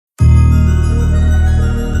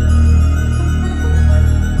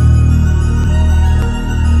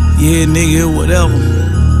Yeah, nigga, whatever.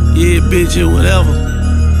 Yeah, bitch, whatever.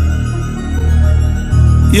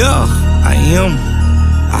 Yeah, I am.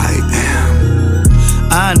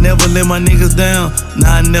 I never let my niggas down.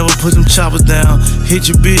 Nah, I never put them choppers down. Hit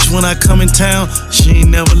your bitch when I come in town. She ain't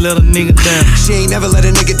never let a nigga down. She ain't never let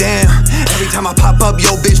a nigga down. Every time I pop up,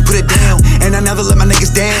 yo, bitch, put it down. And I never let my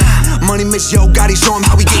niggas down. Money Mitch, yo, Gotti, show him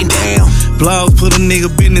how we getting down. Blogs put a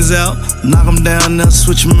nigga business out. Knock him down, now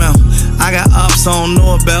switch him out. I got ops I don't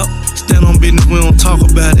know about. Stand on business, we don't talk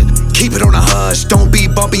about it. Keep it on a hush, don't be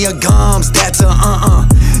bumping your gums. That's a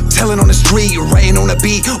Tellin' on the street, rain on the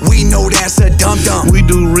beat, we know that's a dum-dum. We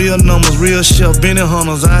do real numbers, real chef, Benny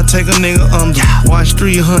Hunters. I take a nigga under. Watch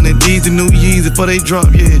 300, these the new Yeezy before they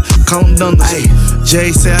drop, yeah. Call them dunders.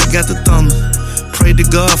 Jay say I got the thunder. Pray to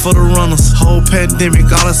God for the runners. Whole pandemic,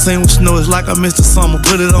 all I seen was snow. It's like I missed the summer.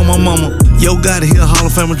 Put it on my mama. Yo, Gotti, he a Hall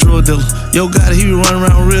of Fame drug dealer. Yo, Gotti, he be running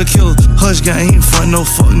around with real killers. Hush gang, he ain't front no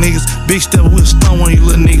fuck niggas. Big stepper, we'll stun one of you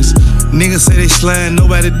little niggas. Niggas say they slime,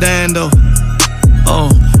 nobody dying though.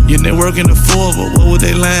 Oh, you networking the four, but what would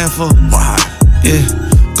they lying for? Yeah,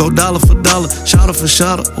 go dollar for dollar, shotter for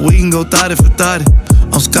shotter. We can go 30 for 30.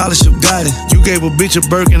 I'm scholarship guided. You gave a bitch a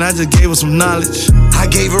Birkin, I just gave her some knowledge. I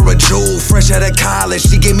gave her a jewel, fresh out of college.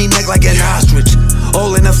 She gave me neck like an ostrich.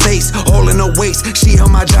 All in her face, all in her waist. She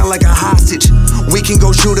held my job like a hostage. We can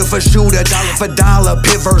go shooter for shooter, dollar for dollar,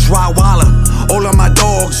 pit verse Rottweiler. All of my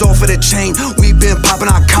dogs off of the chain, we been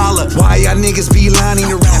popping our collar. Why y'all niggas be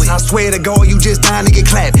lining the raps? I swear to God, you just dying to get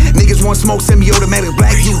clapped. Niggas want smoke, semi-automatic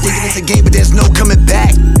black. You thinking it's a game, but there's no coming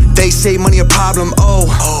back. They say money a problem,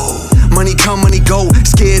 money come, money go.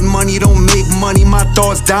 Scared money don't make money. My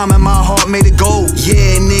thoughts diamond, my heart made it gold.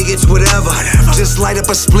 Yeah, niggas, whatever. Just light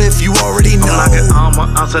up a spliff, you already know. I'm knocking all my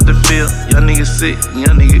outside the field. Young nigga sick,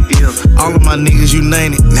 young nigga ill. All of my niggas, you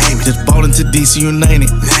name it. Just bought into DC, you name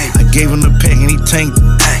it. I gave him the pack and he tanked it.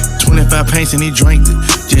 25 paints and he drank it.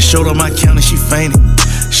 Just showed her my count and she fainted.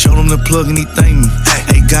 Showed him the plug and he thanked me.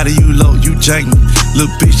 Hey, Gotti, you low, you jank me.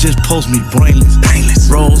 Little bitch just post me brainless.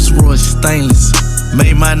 Rolls Royce stainless.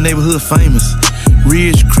 Made my neighborhood famous.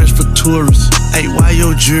 Ridge crest for tourists. Hey, why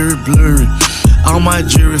your jewelry blurry? All my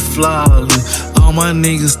jewelry flawless. All my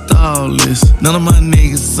niggas thoughtless. None of my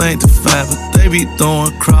niggas sanctified, but they be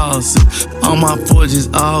throwing crosses. All my forges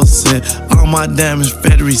all set. All my diamonds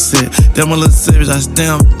factory set. Them my little savage, I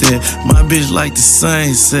stamped that. My bitch like the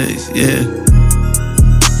same sex, yeah.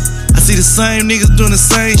 I see the same niggas doing the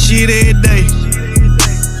same shit every day.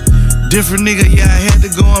 Different nigga, yeah, I had to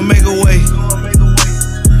go and make a way.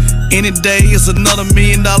 Any day, it's another $1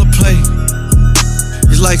 million play.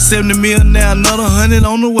 It's like 70 mil now, another 100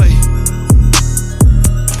 on the way.